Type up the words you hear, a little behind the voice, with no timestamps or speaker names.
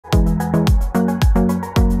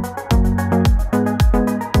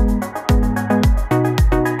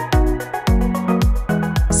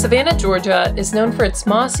Savannah, Georgia is known for its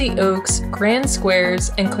mossy oaks, grand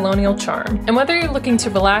squares, and colonial charm. And whether you're looking to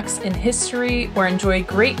relax in history or enjoy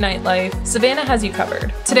great nightlife, Savannah has you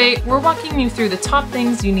covered. Today, we're walking you through the top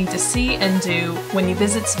things you need to see and do when you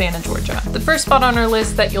visit Savannah, Georgia. The first spot on our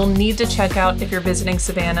list that you'll need to check out if you're visiting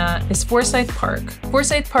Savannah is Forsyth Park.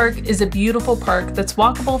 Forsyth Park is a beautiful park that's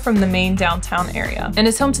walkable from the main downtown area and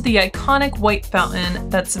is home to the iconic white fountain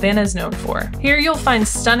that Savannah is known for. Here you'll find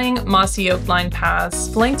stunning mossy oak-lined paths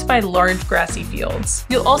flanked by large grassy fields.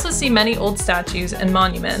 You'll also see many old statues and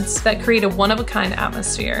monuments that create a one-of-a-kind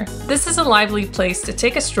atmosphere. This is a lively place to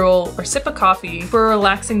take a stroll or sip a coffee for a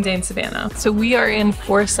relaxing day in Savannah. So we are in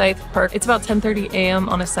Forsyth Park. It's about 10:30 a.m.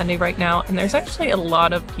 on a Sunday right now, and there's actually a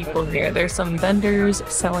lot of people here. There's some vendors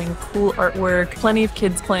selling cool artwork, plenty of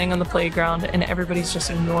kids playing on the playground, and everybody's just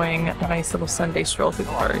enjoying a nice little Sunday stroll through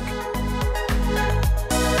the park.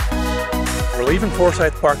 We're leaving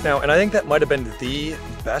Forsyth Park now, and I think that might have been the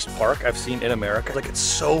best park I've seen in America. Like, it's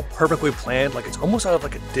so perfectly planned, like it's almost out of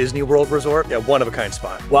like a Disney World resort. Yeah, one-of-a-kind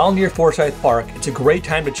spot. While near Forsyth Park, it's a great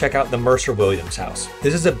time to check out the Mercer-Williams House.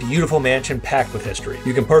 This is a beautiful mansion packed with history.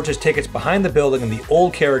 You can purchase tickets behind the building in the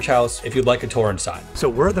old carriage house if you'd like a tour inside. So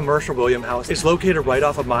we're at the Mercer-Williams House. It's located right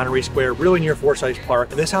off of Monterey Square, really near Forsyth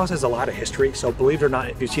Park. And this house has a lot of history, so believe it or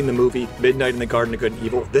not, if you've seen the movie Midnight in the Garden of Good and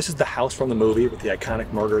Evil, this is the house from the movie with the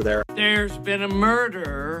iconic murder there. There's been a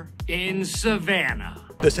murder in Savannah.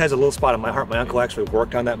 This has a little spot in my heart. My uncle actually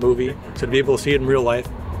worked on that movie, so to be able to see it in real life,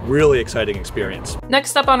 really exciting experience.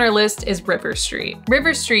 Next up on our list is River Street.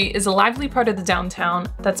 River Street is a lively part of the downtown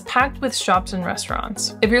that's packed with shops and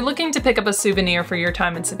restaurants. If you're looking to pick up a souvenir for your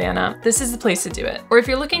time in Savannah, this is the place to do it. Or if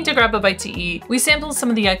you're looking to grab a bite to eat, we sampled some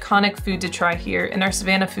of the iconic food to try here in our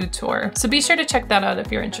Savannah food tour, so be sure to check that out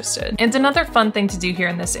if you're interested. And another fun thing to do here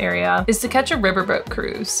in this area is to catch a riverboat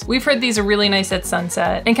cruise. We've heard these are really nice at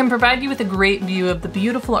sunset and can provide you with a great view of the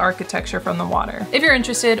beautiful architecture from the water. If you're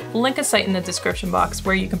interested, we'll link a site in the description box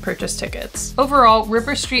where you can purchase tickets. Overall,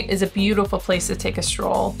 River Street is a beautiful place to take a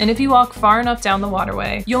stroll, and if you walk far enough down the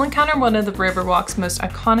waterway, you'll encounter one of the Riverwalk's most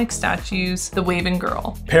iconic statues, the Waving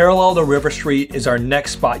Girl. Parallel to River Street is our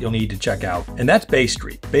next spot you'll need to check out, and that's Bay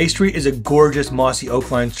Street. Bay Street is a gorgeous mossy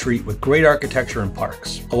oak-lined street with great architecture and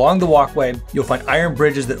parks. Along the walkway, you'll find iron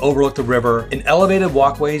bridges that overlook the river and elevated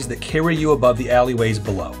walkways that carry you above the alleyways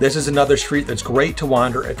below. This is another street that's great to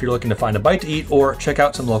wander if you're looking to find a bite to eat or check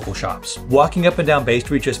out some local shops. Walking up and down Bay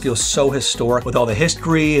Street just feels so historic with all the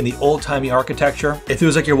history and the old-timey architecture. It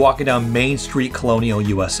feels like you're walking down Main Street, Colonial,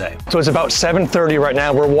 USA. So it's about 7:30 right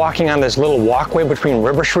now. We're walking on this little walkway between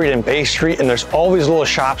River Street and Bay Street, and there's all these little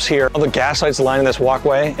shops here. All the gas lights lining this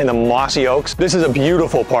walkway and the mossy oaks. This is a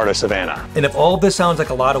beautiful part of Savannah. And if all of this sounds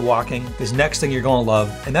like a lot of walking, this next thing you're going to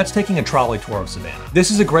love, and that's taking a trolley tour of Savannah.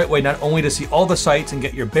 This is a great way not only to see all the sights and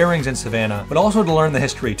get your bearings in Savannah, but also to learn the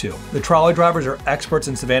history too. The trolley drivers are experts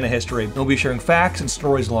in Savannah history and will be sharing facts and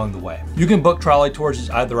stories along the way. You can book trolley tours as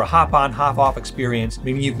either a hop-on, hop-off experience,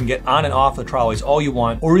 meaning you can get on and off the trolleys all you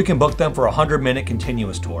want, or you can book them for a 100-minute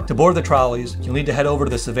continuous tour. To board the trolleys, you'll need to head over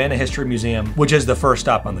to the Savannah History Museum, which is the first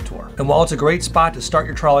stop on the tour. And while it's a great spot to start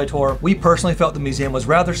your trolley tour, we personally felt the museum was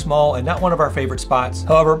rather small and not one of our favorite spots.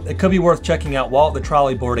 However, it could be worth checking out while at the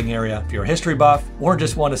trolley boarding area if you're a history buff or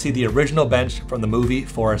just want to see the original bench from the movie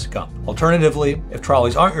Forrest Gump. Alternatively, if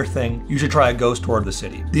trolleys aren't your thing, you should try a ghost tour of the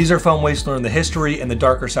city. These are fun ways to learn the history and the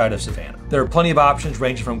darker side of Savannah. There are plenty of options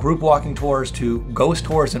ranging from group walking tours to ghost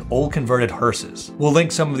tours and old converted hearses. We'll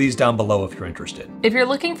link some of these down below if you're interested. If you're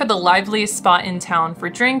looking for the liveliest spot in town for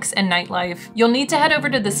drinks and nightlife, you'll need to head over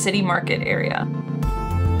to the City Market area.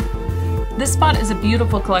 This spot is a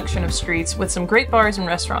beautiful collection of streets with some great bars and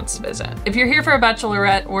restaurants to visit. If you're here for a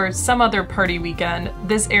bachelorette or some other party weekend,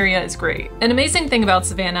 this area is great. An amazing thing about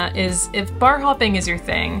Savannah is if bar hopping is your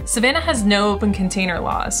thing, Savannah has no open container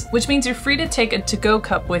laws, which means you're free to take a to-go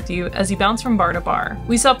cup with you as you bounce from bar to bar.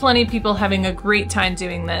 We saw plenty of people having a great time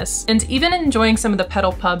doing this, and even enjoying some of the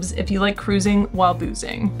pedal pubs if you like cruising while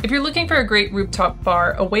boozing. If you're looking for a great rooftop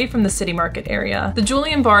bar away from the City Market area, the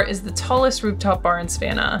Juliet bar is the tallest rooftop bar in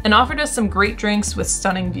Savannah and offered us some great drinks with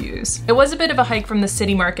stunning views. It was a bit of a hike from the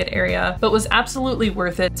City Market area, but was absolutely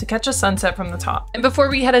worth it to catch a sunset from the top. And before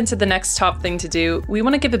we head into the next top thing to do, we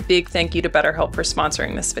want to give a big thank you to BetterHelp for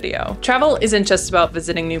sponsoring this video. Travel isn't just about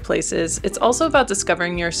visiting new places, it's also about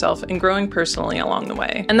discovering yourself and growing personally along the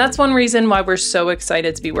way. And that's one reason why we're so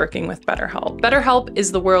excited to be working with BetterHelp. BetterHelp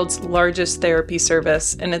is the world's largest therapy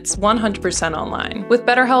service, and it's 100% online. With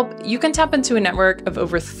BetterHelp, you can tap into a network of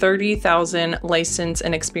over 30,000 licensed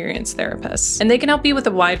and experienced therapists therapists, and they can help you with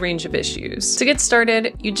a wide range of issues. To get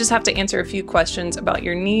started, you just have to answer a few questions about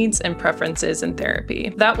your needs and preferences in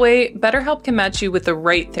therapy. That way, BetterHelp can match you with the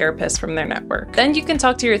right therapist from their network. Then you can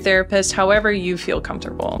talk to your therapist however you feel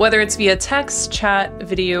comfortable, whether it's via text, chat,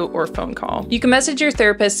 video, or phone call. You can message your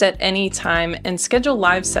therapist at any time and schedule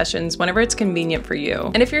live sessions whenever it's convenient for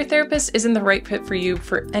you. And if your therapist isn't the right fit for you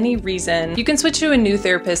for any reason, you can switch to a new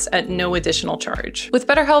therapist at no additional charge. With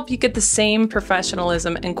BetterHelp, you get the same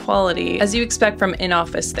professionalism and quality as you expect from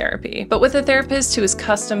in-office therapy, but with a therapist who is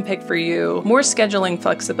custom picked for you, more scheduling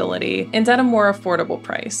flexibility, and at a more affordable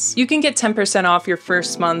price. You can get 10% off your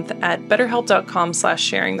first month at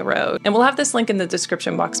betterhelp.com/sharingtheroad, and we'll have this link in the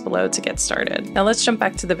description box below to get started. Now let's jump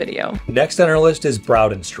back to the video. Next on our list is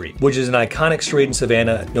Broughton Street, which is an iconic street in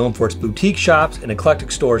Savannah known for its boutique shops and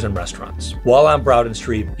eclectic stores and restaurants. While on Broughton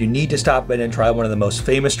Street, you need to stop in and try one of the most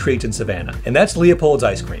famous treats in Savannah, and that's Leopold's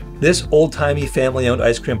Ice Cream. This old-timey family-owned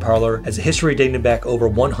ice cream parlor has a history dating back over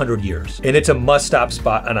 100 years, and it's a must-stop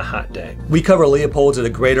spot on a hot day. We cover Leopold's at a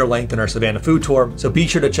greater length in our Savannah food tour, so be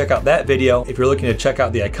sure to check out that video if you're looking to check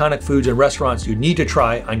out the iconic foods and restaurants you need to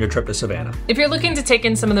try on your trip to Savannah. If you're looking to take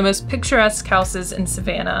in some of the most picturesque houses in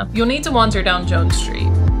Savannah, you'll need to wander down Jones Street.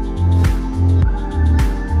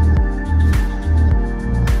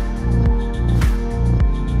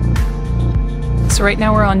 So right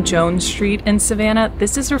now we're on Jones Street in Savannah.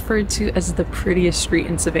 This is referred to as the prettiest street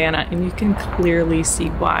in Savannah, and you can clearly see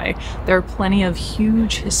why. There are plenty of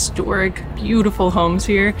huge, historic, beautiful homes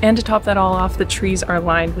here, and to top that all off, the trees are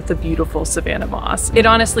lined with the beautiful Savannah moss. It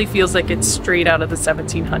honestly feels like it's straight out of the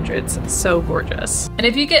 1700s. It's so gorgeous. And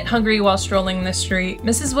if you get hungry while strolling this street,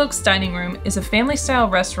 Mrs. Wilkes Dining Room is a family-style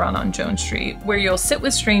restaurant on Jones Street where you'll sit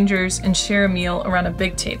with strangers and share a meal around a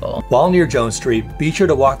big table. While near Jones Street, be sure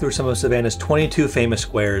to walk through some of Savannah's 22 famous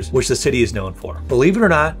squares, which the city is known for. Believe it or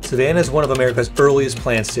not, Savannah is one of America's earliest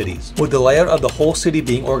planned cities, with the layout of the whole city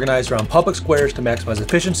being organized around public squares to maximize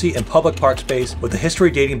efficiency and public park space, with a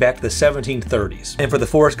history dating back to the 1730s. And for the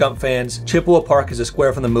Forrest Gump fans, Chippewa Park is a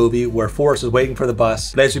square from the movie where Forrest is waiting for the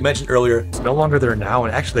bus, but as we mentioned earlier, it's no longer there now,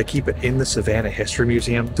 and actually they keep it in the Savannah History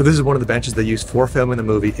Museum. So this is one of the benches they used for filming the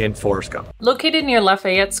movie in Forrest Gump. Located near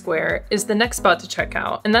Lafayette Square is the next spot to check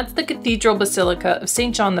out, and that's the Cathedral Basilica of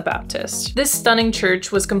St. John the Baptist. This stunning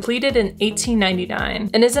church was completed in 1899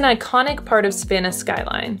 and is an iconic part of Savannah's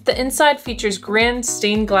skyline. The inside features grand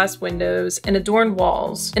stained glass windows and adorned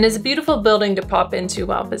walls, and is a beautiful building to pop into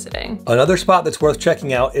while visiting. Another spot that's worth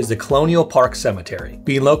checking out is the Colonial Park Cemetery.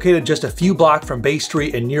 Being located just a few blocks from Bay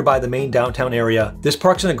Street and nearby the main downtown area, this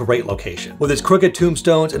park's in a great location. With its crooked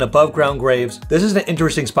tombstones and above ground graves, this is an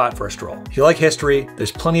interesting spot for a stroll. If you like history,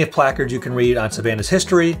 there's plenty of placards you can read on Savannah's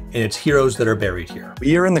history and its heroes that are buried here.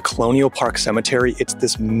 We are in the Colonial Park Cemetery. It's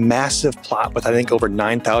this massive plot with I think over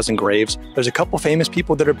 9,000 graves. There's a couple famous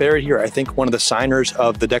people that are buried here. I think one of the signers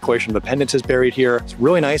of the Declaration of Independence is buried here. It's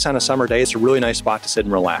really nice on a summer day. It's a really nice spot to sit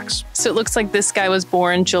and relax. So it looks like this guy was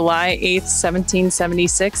born July 8th,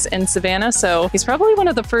 1776 in Savannah, so he's probably one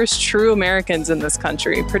of the first true Americans in this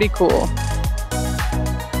country. Pretty cool.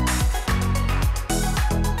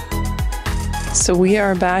 So we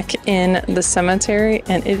are back in the cemetery,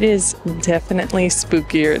 and it is definitely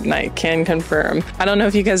spookier at night, can confirm. I don't know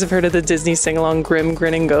if you guys have heard of the Disney sing-along Grim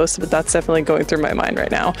Grinning Ghost, but that's definitely going through my mind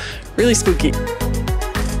right now. Really spooky.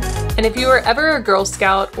 And if you are ever a Girl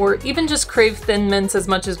Scout, or even just crave Thin Mints as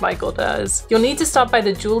much as Michael does, you'll need to stop by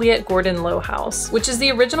the Juliet Gordon Low House, which is the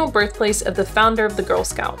original birthplace of the founder of the Girl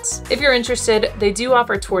Scouts. If you're interested, they do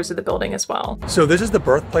offer tours of the building as well. So this is the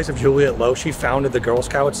birthplace of Juliet Low. She founded the Girl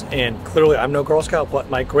Scouts, and clearly I'm no Girl Scout, but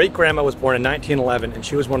my great-grandma was born in 1911, and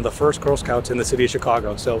she was one of the first Girl Scouts in the city of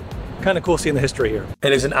Chicago. So kind of cool seeing the history here.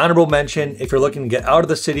 And as an honorable mention, if you're looking to get out of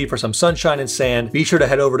the city for some sunshine and sand, be sure to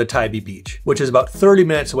head over to Tybee Beach, which is about 30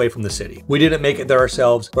 minutes away from the city. We didn't make it there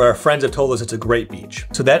ourselves, but our friends have told us it's a great beach.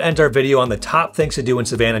 So that ends our video on the top things to do in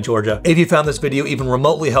Savannah, Georgia. If you found this video even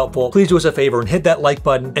remotely helpful, please do us a favor and hit that like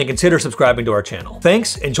button and consider subscribing to our channel.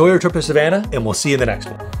 Thanks, enjoy your trip to Savannah, and we'll see you in the next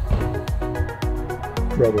one.